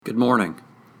Good morning.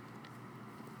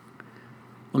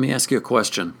 Let me ask you a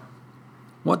question.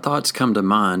 What thoughts come to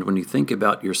mind when you think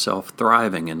about yourself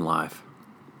thriving in life?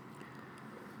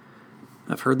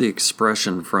 I've heard the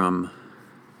expression from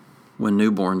when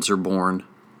newborns are born,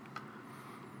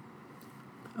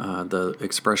 the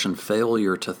expression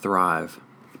failure to thrive.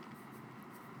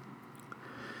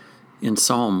 In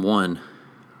Psalm 1,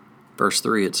 verse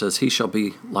 3, it says, "He shall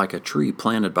be like a tree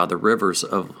planted by the rivers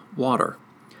of water,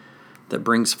 that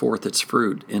brings forth its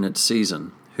fruit in its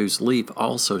season, whose leaf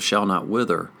also shall not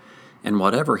wither, and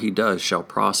whatever he does shall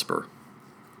prosper."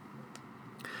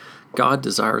 God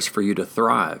desires for you to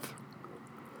thrive.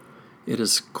 It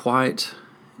is quite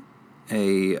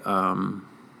a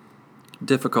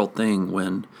difficult thing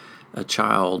when a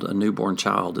newborn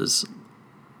child, is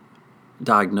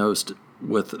diagnosed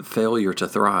with failure to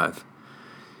thrive,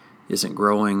 isn't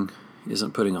growing,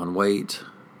 isn't putting on weight.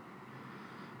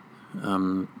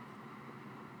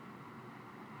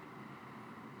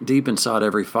 Deep inside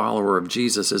every follower of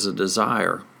Jesus is a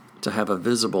desire to have a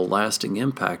visible, lasting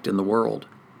impact in the world.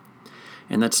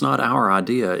 And that's not our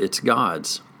idea, it's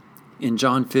God's. In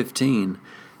John 15,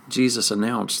 Jesus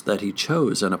announced that he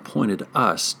chose and appointed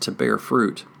us to bear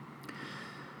fruit.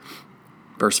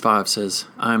 Verse 5 says,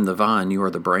 "I am the vine, you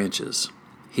are the branches.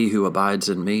 He who abides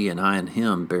in me and I in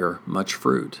him bear much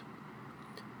fruit.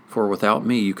 For without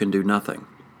me you can do nothing."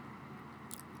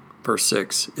 Verse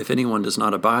 6, "If anyone does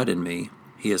not abide in me,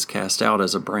 he is cast out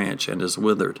as a branch and is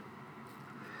withered.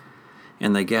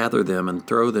 And they gather them and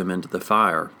throw them into the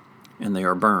fire, and they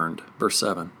are burned." Verse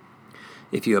 7,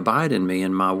 "If you abide in me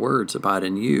and my words abide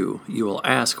in you, you will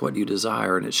ask what you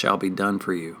desire, and it shall be done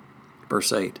for you."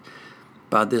 Verse 8,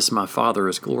 "By this my Father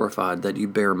is glorified, that you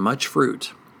bear much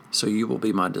fruit, so you will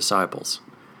be my disciples."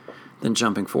 Then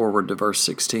jumping forward to verse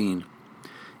 16,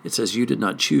 it says, "You did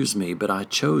not choose me, but I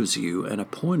chose you and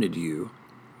appointed you,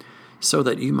 so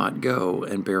that you might go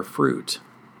and bear fruit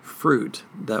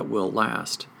that will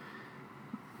last."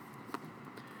 I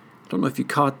don't know if you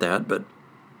caught that, but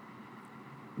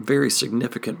very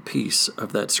significant piece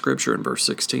of that scripture in verse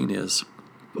 16 is,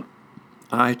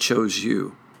 I chose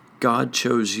you. God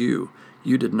chose you.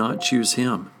 You did not choose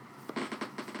him,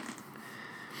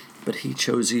 but he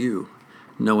chose you,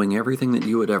 knowing everything that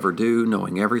you would ever do,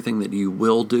 knowing everything that you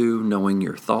will do, knowing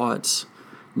your thoughts,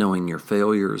 knowing your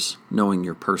failures, knowing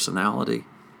your personality.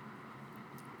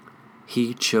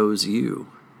 He chose you.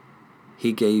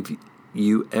 He gave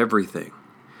you everything.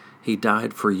 He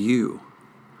died for you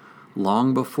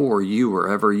long before you were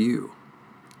ever you.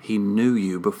 He knew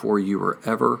you before you were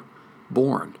ever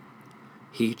born.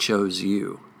 He chose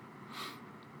you.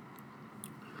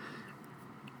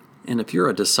 And if you're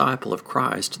a disciple of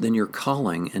Christ, then your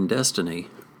calling and destiny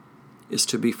is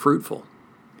to be fruitful.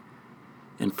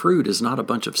 And fruit is not a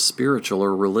bunch of spiritual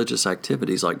or religious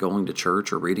activities like going to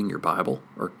church or reading your Bible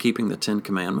or keeping the 10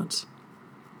 Commandments.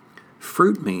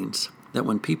 Fruit means that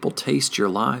when people taste your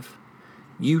life,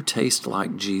 you taste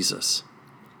like Jesus.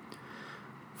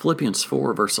 Philippians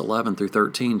 4, verse 11 through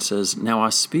 13 says, "Now I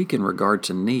speak in regard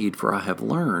to need, for I have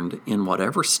learned in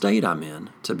whatever state I'm in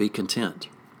to be content.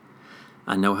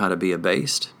 I know how to be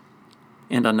abased,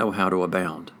 and I know how to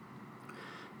abound.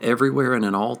 Everywhere and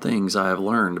in all things I have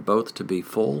learned both to be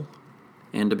full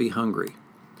and to be hungry,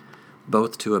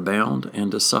 both to abound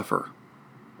and to suffer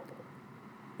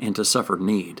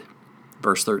need."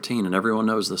 Verse 13, and everyone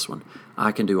knows this one,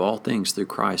 "I can do all things through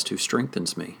Christ who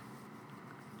strengthens me."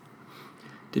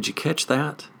 Did you catch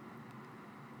that?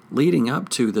 Leading up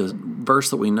to the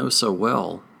verse that we know so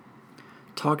well,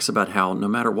 talks about how no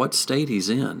matter what state he's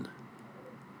in,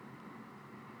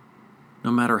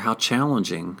 no matter how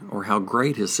challenging or how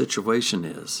great his situation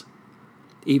is,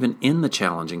 even in the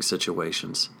challenging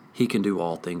situations, he can do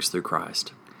all things through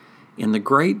Christ. In the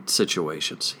great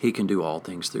situations, he can do all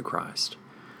things through Christ.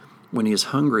 When he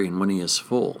is hungry and when he is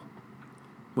full,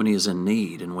 when he is in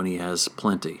need and when he has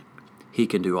plenty, he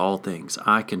can do all things.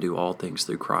 I can do all things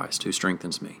through Christ who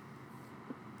strengthens me.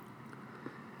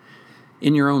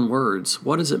 In your own words,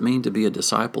 what does it mean to be a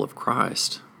disciple of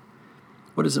Christ?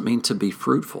 What does it mean to be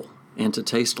fruitful and to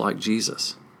taste like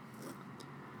Jesus?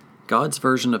 God's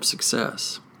version of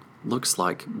success looks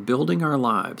like building our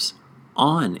lives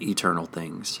on eternal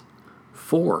things,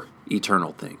 for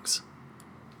eternal things.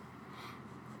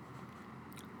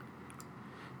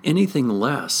 Anything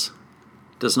less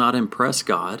does not impress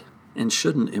God and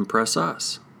shouldn't impress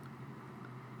us.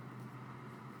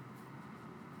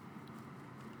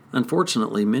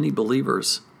 Unfortunately, many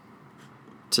believers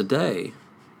today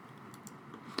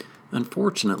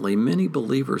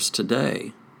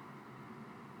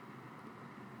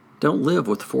don't live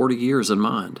with 40 years in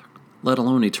mind, let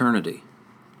alone eternity.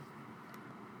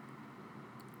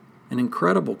 An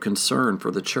incredible concern for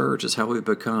the church is how we've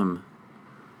become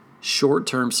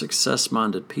short-term,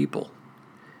 success-minded people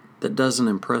that doesn't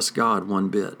impress God one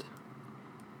bit.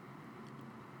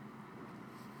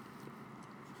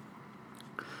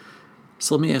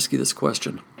 So let me ask you this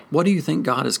question. What do you think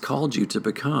God has called you to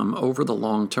become over the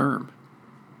long term?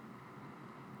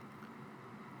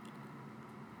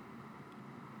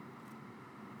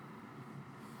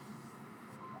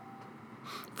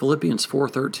 Philippians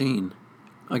 4:13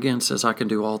 again says, I can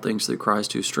do all things through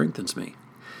Christ who strengthens me.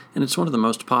 And it's one of the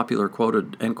most popular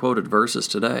quoted verses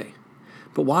today.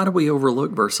 But why do we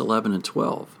overlook verse 11 and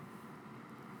 12?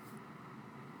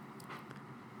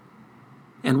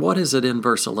 And what is it in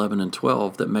verse 11 and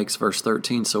 12 that makes verse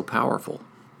 13 so powerful?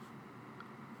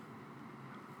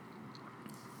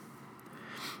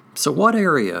 So what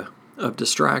area of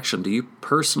distraction do you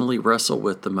personally wrestle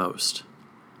with the most?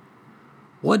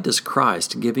 What does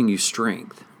Christ giving you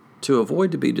strength to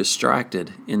avoid to be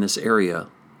distracted in this area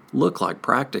look like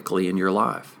practically in your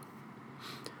life?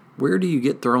 Where do you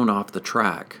get thrown off the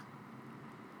track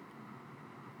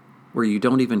where you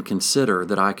don't even consider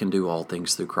that I can do all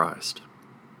things through Christ?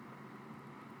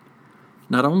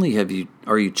 Not only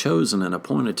are you chosen and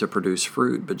appointed to produce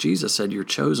fruit, but Jesus said you're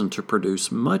chosen to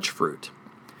produce much fruit.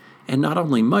 And not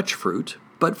only much fruit,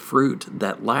 but fruit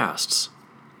that lasts.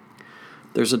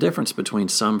 There's a difference between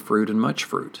some fruit and much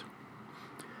fruit.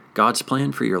 God's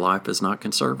plan for your life is not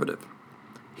conservative.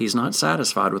 He's not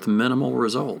satisfied with minimal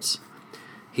results.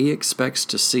 He expects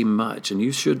to see much, and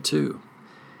you should too.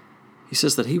 He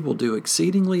says that He will do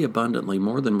exceedingly abundantly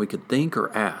more than we could think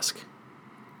or ask.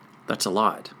 That's a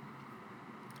lot.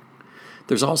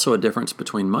 There's also a difference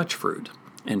between much fruit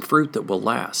and fruit that will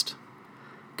last.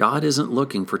 God isn't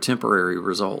looking for temporary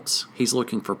results. He's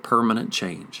looking for permanent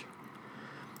change.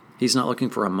 He's not looking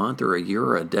for a month or a year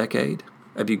or a decade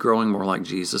of you growing more like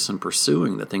Jesus and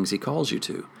pursuing the things He calls you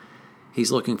to.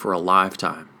 He's looking for a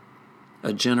lifetime, a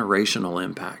generational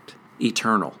impact,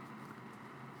 eternal.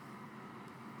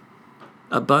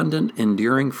 Abundant,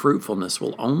 enduring fruitfulness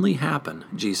will only happen,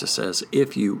 Jesus says,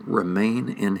 if you remain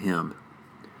in Him.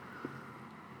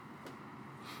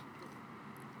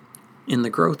 In the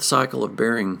growth cycle of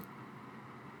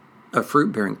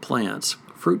fruit-bearing plants,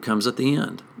 fruit comes at the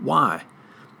end. Why?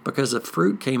 Because if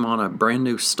fruit came on a brand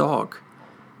new stalk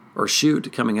or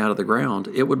shoot coming out of the ground,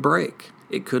 it would break.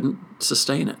 It couldn't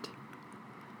sustain it.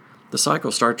 The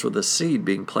cycle starts with a seed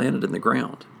being planted in the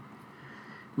ground.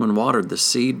 When watered, the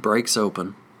seed breaks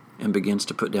open and begins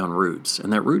to put down roots,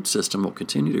 and that root system will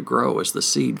continue to grow as the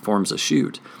seed forms a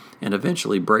shoot and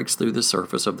eventually breaks through the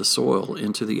surface of the soil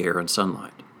into the air and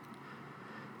sunlight.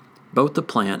 Both the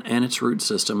plant and its root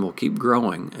system will keep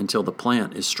growing until the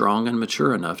plant is strong and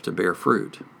mature enough to bear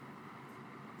fruit.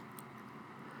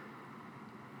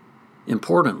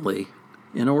 Importantly,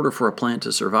 in order for a plant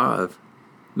to survive,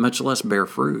 much less bear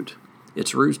fruit,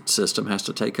 its root system has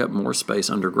to take up more space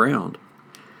underground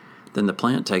than the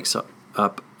plant takes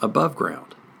up above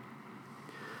ground.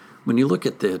 When you look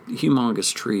at the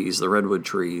humongous trees, the redwood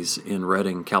trees in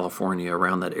Redding, California,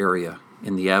 around that area,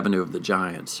 in the Avenue of the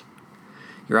Giants,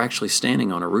 you're actually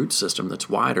standing on a root system that's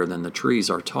wider than the trees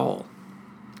are tall.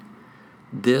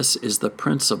 This is the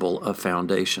principle of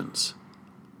foundations.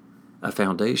 A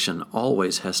foundation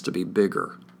always has to be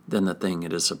bigger than the thing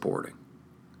it is supporting.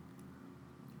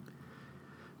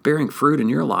 Bearing fruit in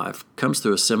your life comes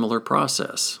through a similar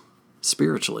process.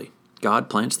 Spiritually, God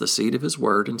plants the seed of His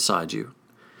Word inside you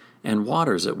and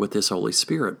waters it with His Holy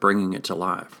Spirit, bringing it to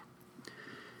life.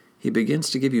 He begins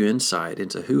to give you insight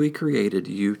into who He created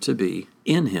you to be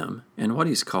in Him and what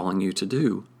He's calling you to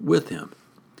do with Him.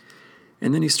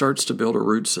 And then He starts to build a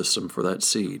root system for that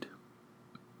seed.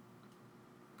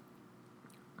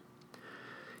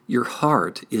 Your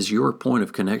heart is your point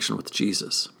of connection with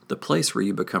Jesus, the place where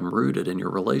you become rooted in your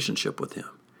relationship with Him.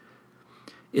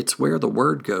 It's where the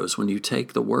Word goes when you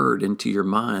take the Word into your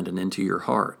mind and into your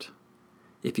heart.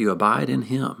 If you abide in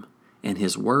Him and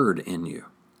His Word in you,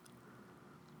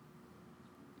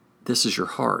 this is your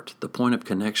heart, the point of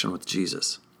connection with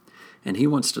Jesus. And He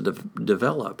wants to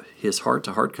develop His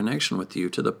heart-to-heart connection with you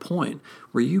to the point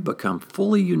where you become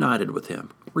fully united with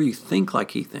Him, where you think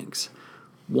like He thinks,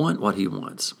 want what He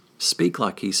wants, speak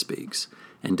like He speaks,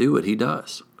 and do what He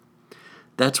does.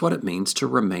 That's what it means to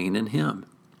remain in Him.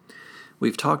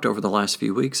 We've talked over the last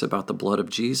few weeks about the blood of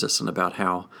Jesus and about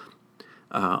how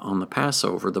on the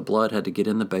Passover the blood had to get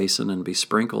in the basin and be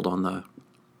sprinkled on the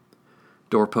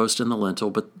doorpost and the lintel,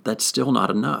 but that's still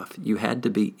not enough. You had to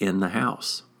be in the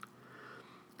house.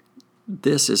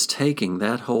 This is taking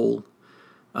that whole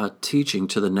teaching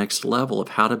to the next level of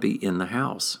how to be in the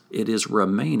house. It is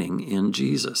remaining in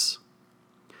Jesus.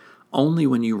 Only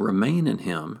when you remain in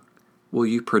Him will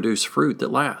you produce fruit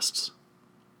that lasts.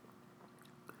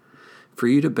 For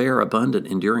you to bear abundant,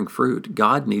 enduring fruit,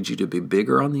 God needs you to be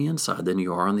bigger on the inside than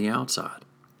you are on the outside.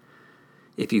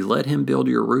 If you let Him build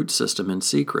your root system in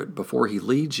secret before He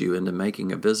leads you into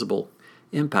making a visible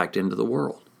impact into the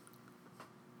world.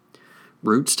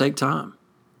 Roots take time.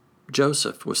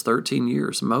 Joseph was 13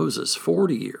 years, Moses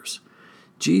 40 years.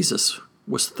 Jesus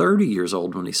was 30 years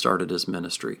old when he started his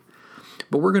ministry.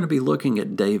 But we're going to be looking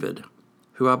at David,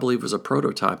 who I believe was a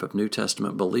prototype of New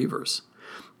Testament believers,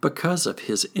 because of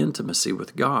his intimacy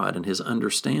with God and his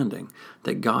understanding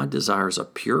that God desires a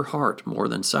pure heart more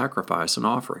than sacrifice and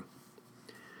offering.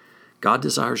 God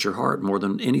desires your heart more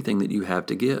than anything that you have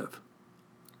to give.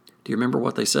 Do you remember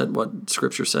what they said, what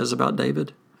Scripture says about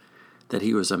David? That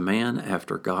he was a man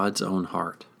after God's own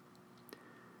heart.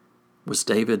 Was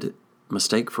David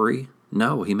mistake-free?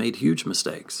 No, he made huge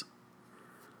mistakes.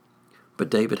 But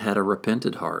David had a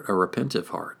repentant heart, a repentive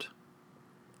heart.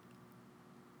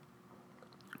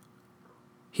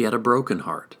 He had a broken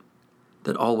heart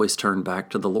that always turned back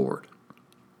to the Lord.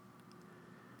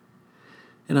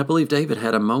 And I believe David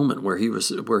had a moment where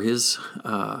his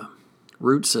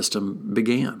root system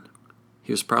began.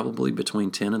 He was probably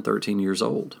between 10 and 13 years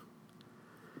old.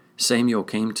 Samuel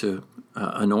came to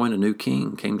anoint a new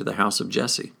king, came to the house of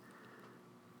Jesse.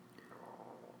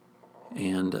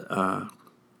 And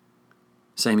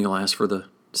Samuel asked for the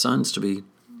sons to be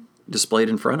displayed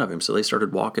in front of him. So they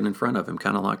started walking in front of him,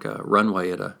 kind of like a runway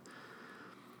at a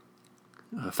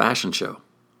fashion show.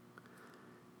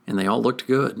 And they all looked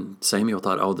good. And Samuel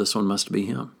thought, oh, this one must be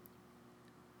him.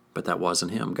 But that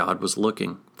wasn't him. God was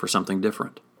looking for something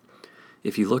different.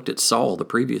 If you looked at Saul, the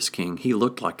previous king, he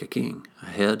looked like a king, a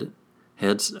head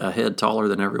taller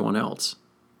than everyone else.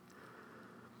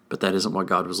 But that isn't what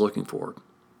God was looking for.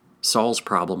 Saul's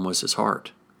problem was his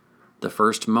heart. The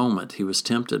first moment he was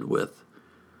tempted with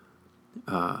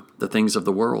the things of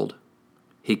the world,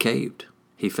 he caved.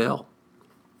 He fell.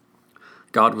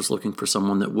 God was looking for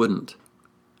someone that wouldn't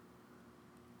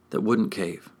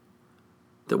cave.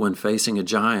 That when facing a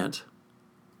giant,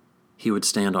 he would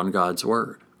stand on God's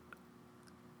word.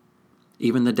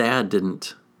 Even the dad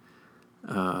didn't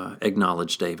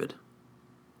acknowledge David.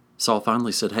 Saul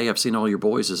finally said, hey, I've seen all your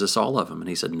boys. Is this all of them? And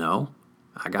he said, no,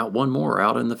 I got one more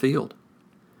out in the field,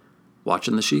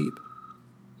 watching the sheep.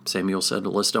 Samuel said,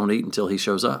 well, let's don't eat until he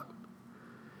shows up.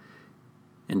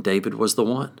 And David was the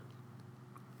one.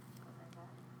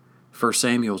 1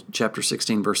 Samuel chapter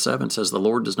 16, verse 7 says, the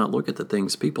Lord does not look at the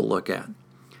things people look at.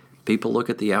 People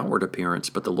look at the outward appearance,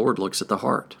 but the Lord looks at the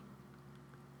heart.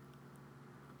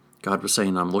 God was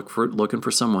saying, I'm looking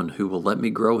for someone who will let me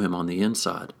grow him on the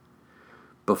inside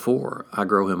before I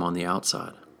grow him on the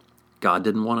outside. God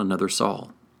didn't want another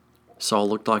Saul. Saul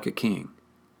looked like a king,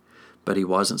 but he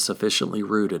wasn't sufficiently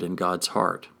rooted in God's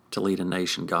heart to lead a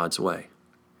nation God's way.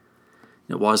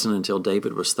 It wasn't until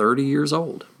David was 30 years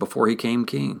old before he became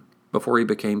king.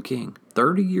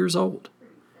 30 years old.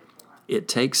 It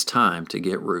takes time to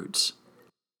get roots.